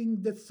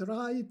everything that's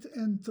right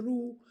and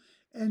true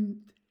and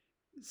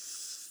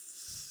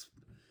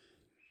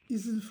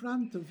is in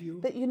front of you.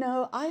 But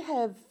I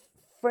have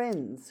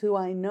friends who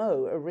I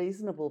know are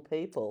reasonable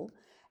people,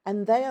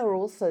 and they are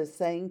also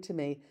saying to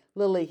me,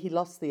 Lily, he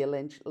lost the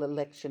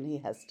election, he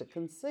has to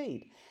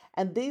concede.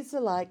 And these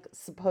are like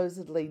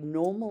supposedly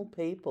normal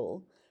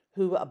people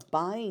who are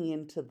buying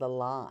into the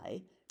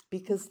lie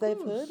because they've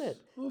heard it.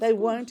 They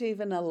won't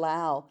even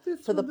allow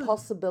for the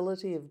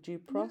possibility of due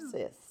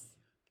process.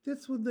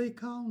 That's what they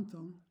count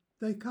on.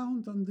 They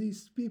count on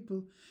these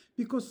people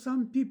because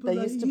some people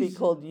They used to be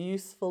called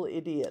useful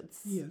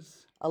idiots.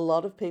 Yes. A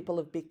lot of people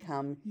have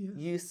become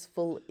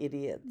useful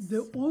idiots.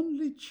 The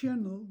only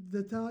channel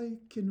that I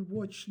can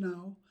watch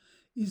now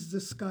is the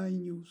Sky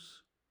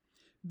News,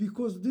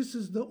 because this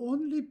is the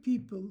only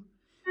people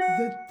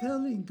that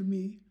telling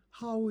me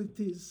how it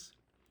is.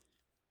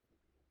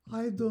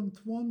 I don't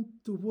want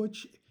to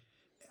watch.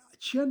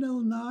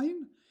 Channel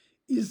 9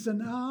 is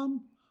an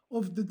arm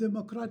of the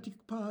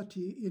Democratic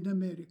Party in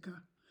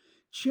America.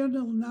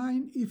 Channel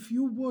 9, if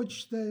you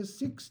watch their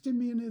 60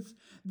 Minutes,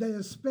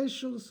 their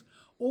specials,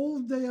 all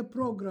their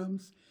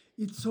programs,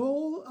 it's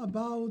all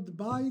about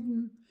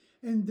Biden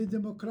and the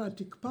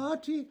Democratic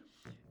Party.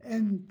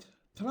 And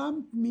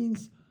Trump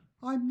means,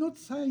 I'm not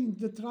saying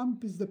that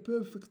Trump is the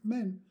perfect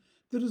man.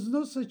 There is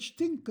no such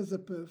thing as a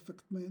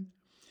perfect man.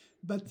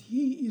 But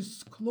he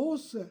is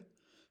closer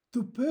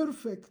to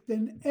perfect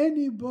than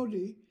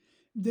anybody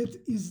that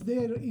is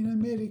there in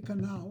America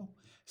now,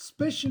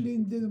 especially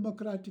in the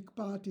Democratic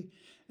Party.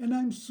 And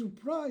I'm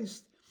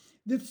surprised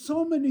that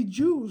so many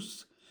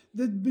Jews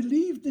that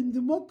believed in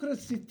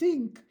democracy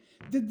think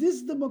that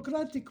this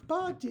Democratic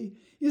Party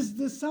is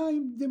the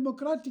same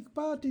Democratic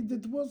Party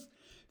that was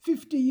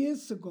 50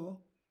 years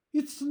ago.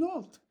 It's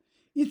not.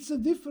 It's a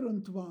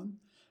different one.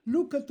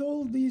 Look at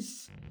all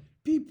these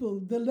people,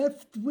 the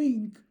left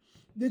wing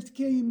that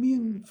came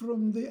in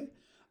from the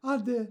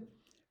other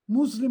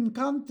Muslim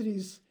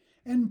countries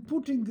and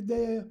putting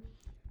their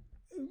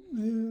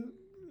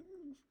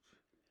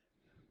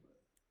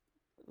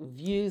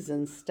views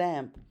and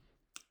stamp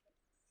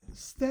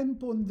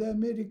on the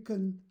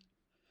American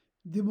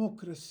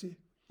democracy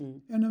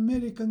and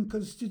American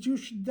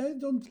Constitution. They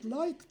don't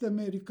like the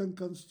American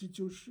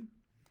Constitution.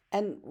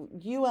 And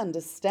you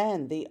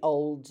understand the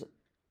old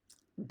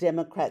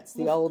Democrats,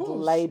 the old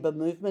Labour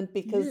movement,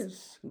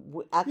 because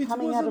are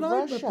coming out of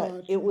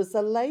Russia. It was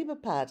a Labour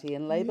Party,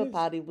 and Labour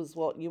Party was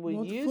what you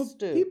were used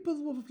to.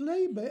 People of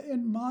Labour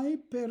and my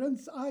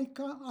parents, I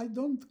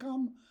don't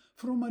come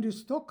from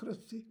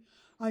aristocracy.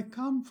 I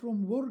come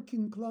from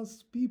working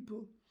class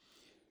people.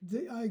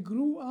 I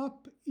grew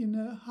up in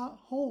a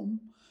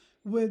home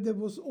where there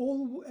was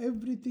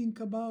everything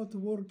about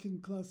working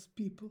class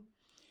people.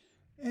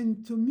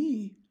 And to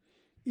me,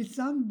 it's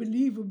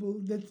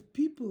unbelievable that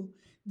people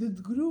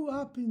that grew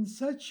up in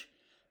such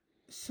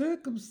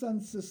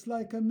circumstances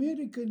like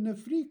America in a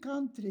free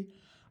country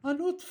are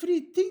not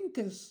free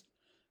thinkers.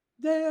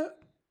 They're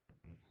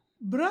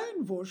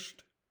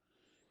brainwashed.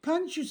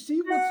 Can't you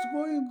see what's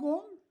going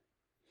on?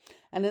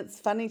 And it's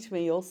funny to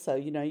me also,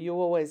 you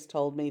always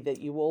told me that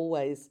you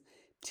always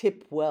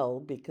tip well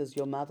because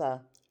your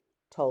mother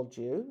told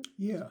you.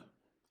 Yeah,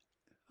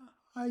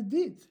 I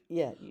did.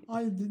 Yeah.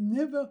 I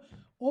never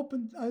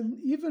opened, and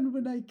even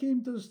when I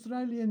came to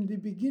Australia in the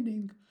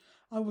beginning,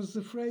 I was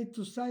afraid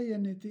to say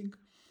anything.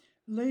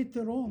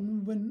 Later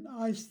on, when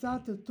I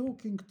started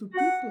talking to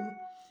people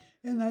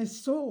and I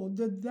saw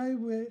that they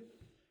were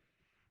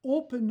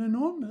open and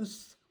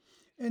honest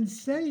and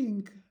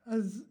saying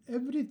as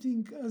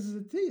everything as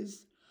it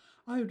is,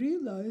 I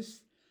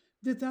realized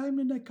that I'm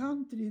in a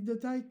country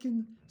that I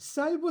can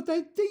say what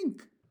I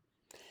think.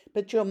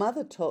 But your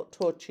mother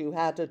taught you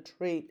how to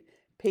treat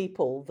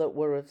people that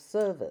were of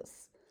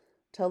service.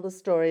 Tell the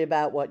story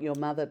about what your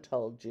mother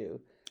told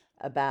you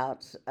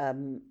about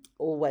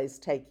always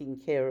taking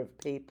care of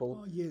people.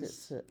 Oh,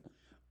 yes,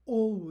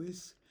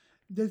 always.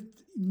 That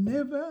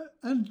never,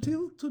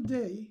 until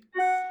today,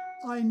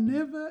 I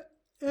never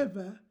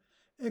ever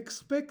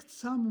expect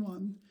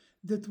someone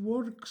that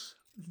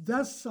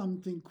does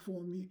something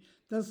for me,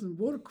 doesn't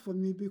work for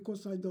me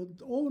because I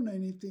don't own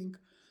anything,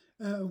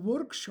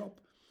 workshop.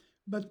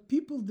 But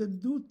people that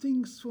do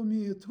things for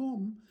me at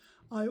home,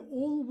 I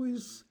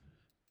always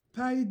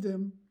pay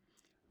them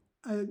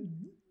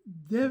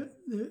their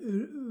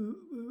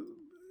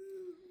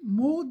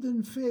more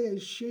than fair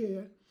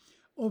share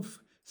of.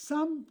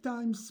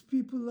 Sometimes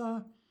people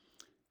are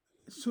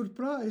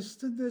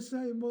surprised and they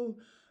say, well,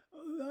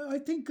 I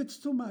think it's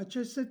too much.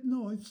 I said,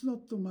 no, it's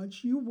not too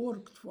much. You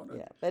worked for it.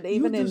 Yeah, but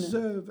you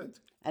deserve it.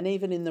 And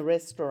even in the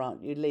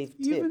restaurant, you leave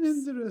tips. Even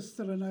in the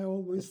restaurant, I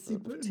always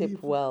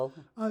tip well.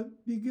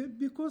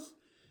 Because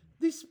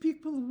these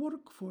people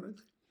work for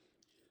it.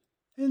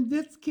 And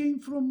that came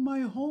from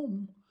my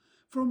home,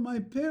 from my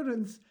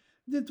parents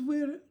that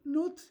were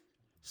not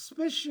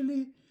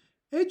specially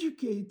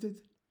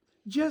educated,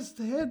 just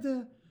had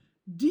a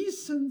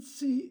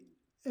decency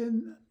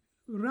and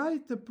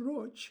right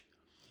approach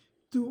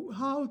to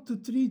how to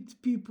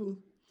treat people,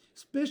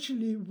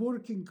 especially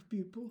working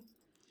people.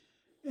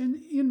 And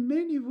in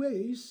many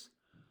ways,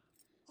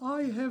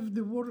 I have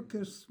the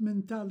worker's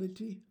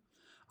mentality.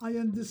 I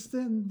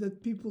understand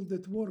that people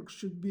that work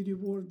should be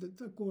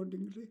rewarded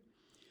accordingly.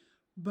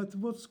 But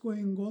what's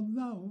going on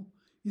now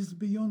is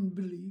beyond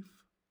belief.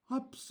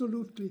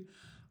 Absolutely.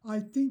 I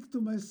think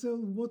to myself,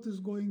 what is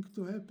going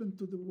to happen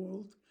to the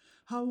world?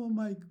 How are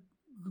my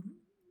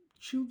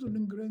children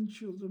and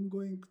grandchildren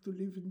going to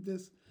live in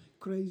this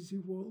crazy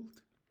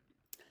world?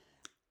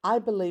 I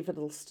believe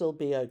it'll still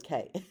be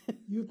okay.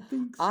 You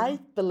think so? I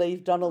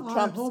believe Donald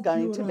Trump's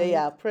going to be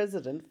our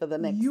president for the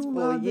next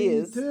 4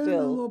 years. You are the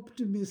eternal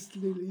optimist,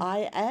 Lily.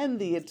 I am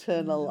the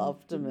eternal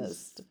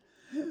optimist.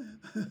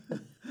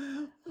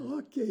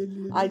 Okay,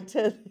 Lily.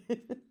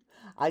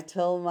 I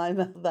tell my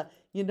mother,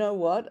 you know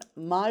what?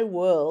 My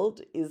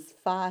world is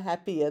far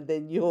happier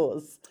than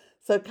yours.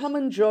 So come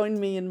and join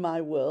me in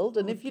my world.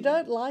 And if you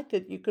don't like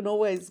it, you can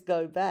always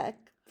go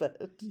back.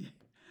 But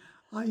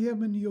I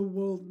am in your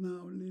world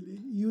now,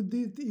 Lily. You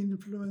did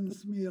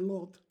influence me a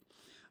lot.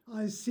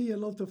 I see a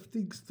lot of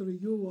things through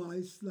your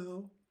eyes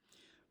now.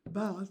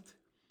 But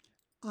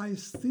I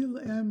still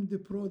am the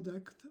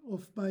product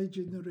of my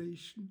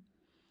generation.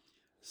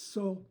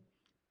 So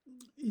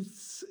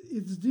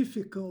it's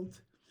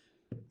difficult.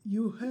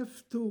 You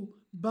have to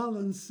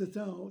balance it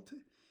out.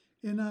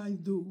 And I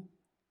do.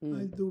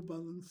 I do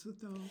balance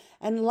it out.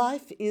 And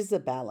life is a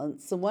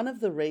balance. And one of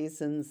the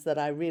reasons that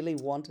I really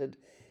wanted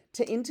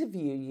to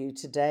interview you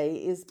today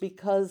is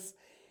because,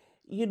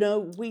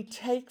 we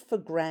take for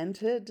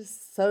granted,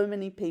 so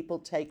many people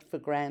take for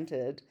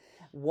granted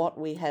what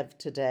we have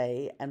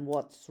today and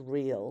what's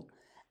real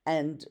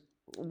and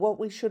what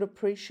we should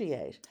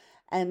appreciate.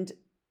 And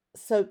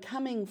so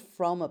coming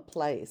from a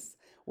place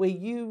where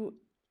you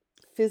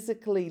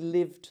physically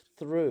lived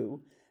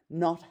through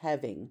not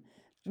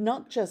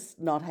just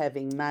not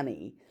having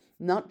money,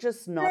 not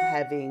just not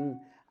having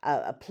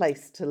a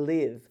place to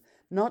live,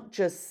 not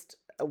just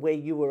where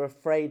you were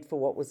afraid for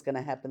what was going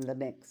to happen the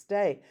next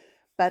day,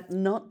 but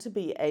not to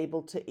be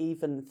able to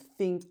even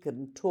think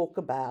and talk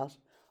about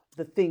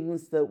the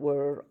things that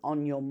were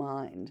on your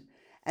mind.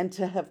 And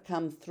to have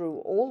come through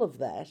all of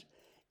that,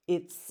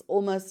 it's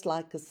almost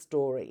like a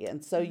story.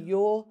 And so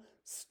your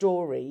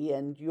story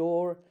and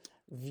your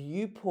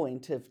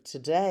viewpoint of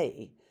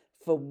today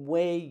from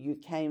where you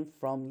came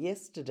from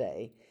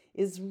yesterday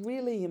is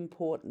really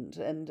important.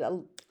 And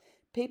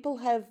people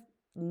have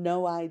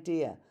no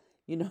idea.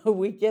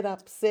 We get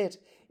upset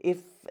if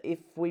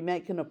we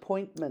make an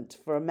appointment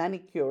for a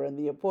manicure and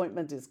the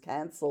appointment is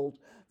cancelled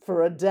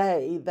for a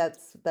day.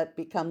 That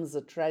becomes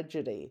a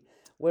tragedy.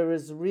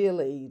 Whereas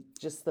really,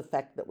 just the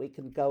fact that we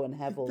can go and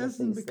have It all of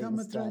doesn't these become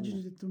a things done.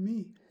 tragedy to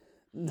me.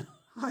 No.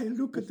 I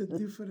look at it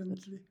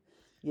differently.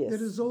 Yes.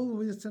 There is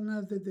always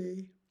another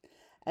day.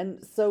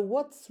 And so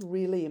what's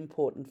really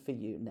important for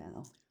you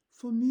now?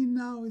 For me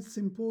now, it's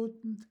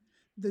important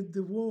that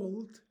the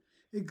world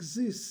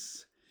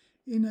exists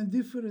in a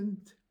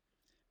different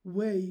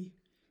way,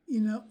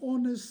 in an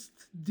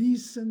honest,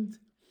 decent,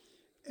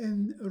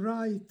 and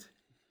right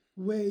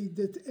way,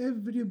 that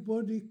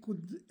everybody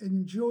could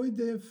enjoy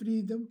their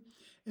freedom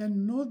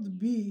and not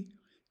be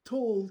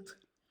told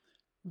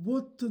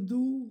what to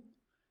do.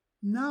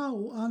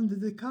 Now, under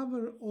the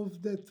cover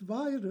of that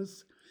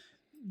virus,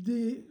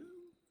 the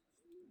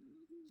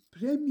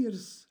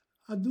premiers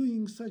are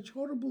doing such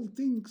horrible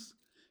things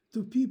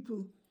to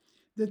people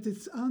that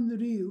it's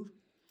unreal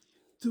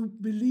to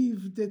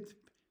believe that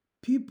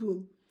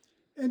people,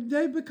 and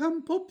they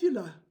become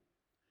popular.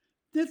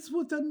 That's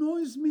what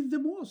annoys me the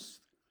most.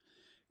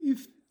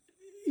 If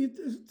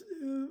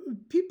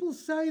people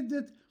say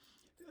that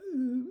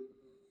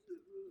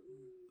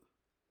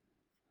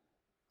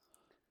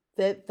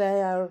That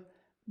they are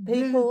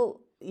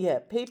people,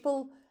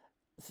 people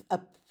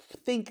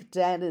think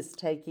Dan is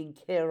taking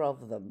care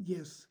of them.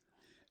 yes,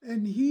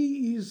 and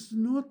he is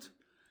not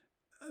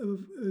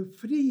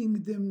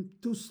freeing them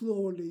too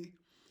slowly.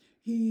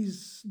 He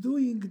is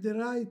doing the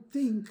right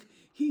thing.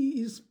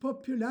 He is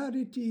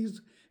popularity,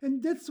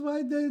 and that's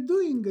why they're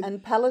doing it.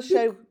 And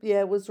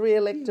Palaszczuk, was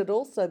re-elected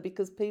also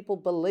because people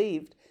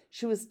believed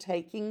she was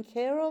taking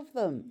care of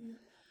them.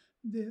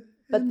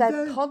 But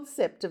that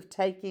concept of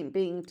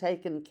being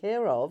taken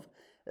care of,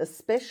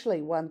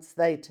 especially once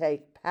they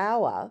take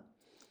power,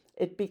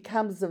 it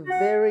becomes a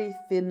very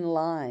thin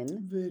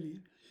line.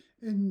 Very.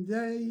 And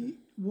they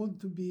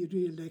want to be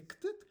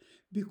re-elected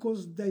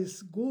because they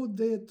go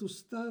there to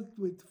start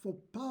with for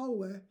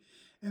power.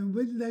 And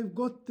when they've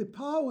got the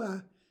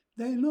power,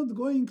 they're not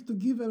going to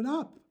give it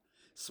up,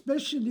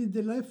 especially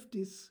the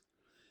leftists.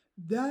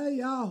 They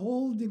are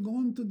holding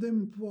on to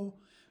them for,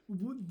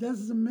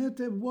 doesn't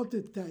matter what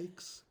it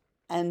takes.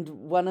 And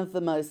one of the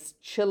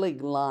most chilling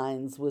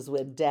lines was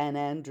where Dan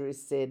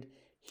Andrews said,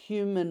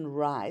 human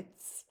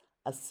rights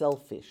are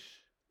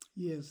selfish.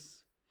 Yes.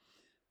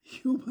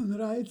 Human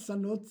rights are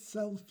not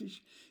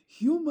selfish.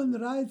 Human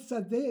rights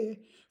are there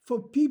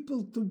for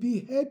people to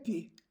be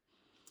happy,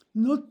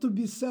 not to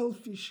be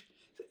selfish.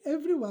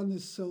 Everyone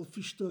is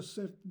selfish to a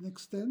certain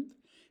extent.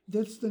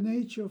 That's the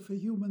nature of a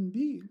human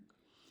being.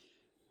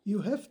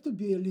 You have to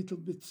be a little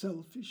bit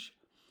selfish.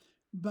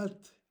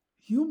 But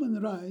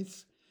human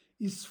rights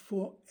is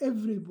for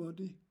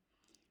everybody,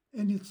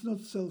 and it's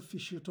not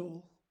selfish at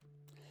all.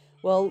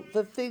 Well,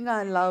 the thing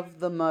I love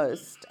the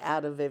most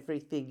out of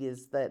everything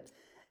is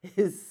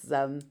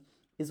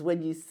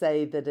when you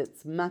say that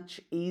it's much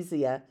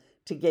easier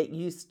to get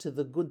used to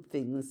the good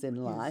things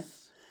in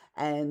life,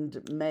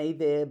 and may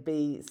there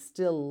be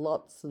still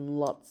lots and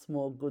lots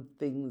more good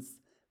things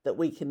that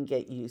we can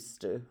get used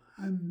to.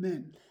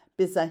 Amen.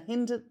 Bis a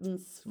hinderten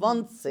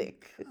 20.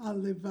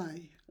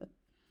 Alleweil.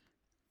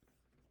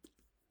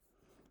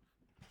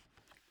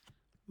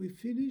 We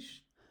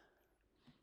finished.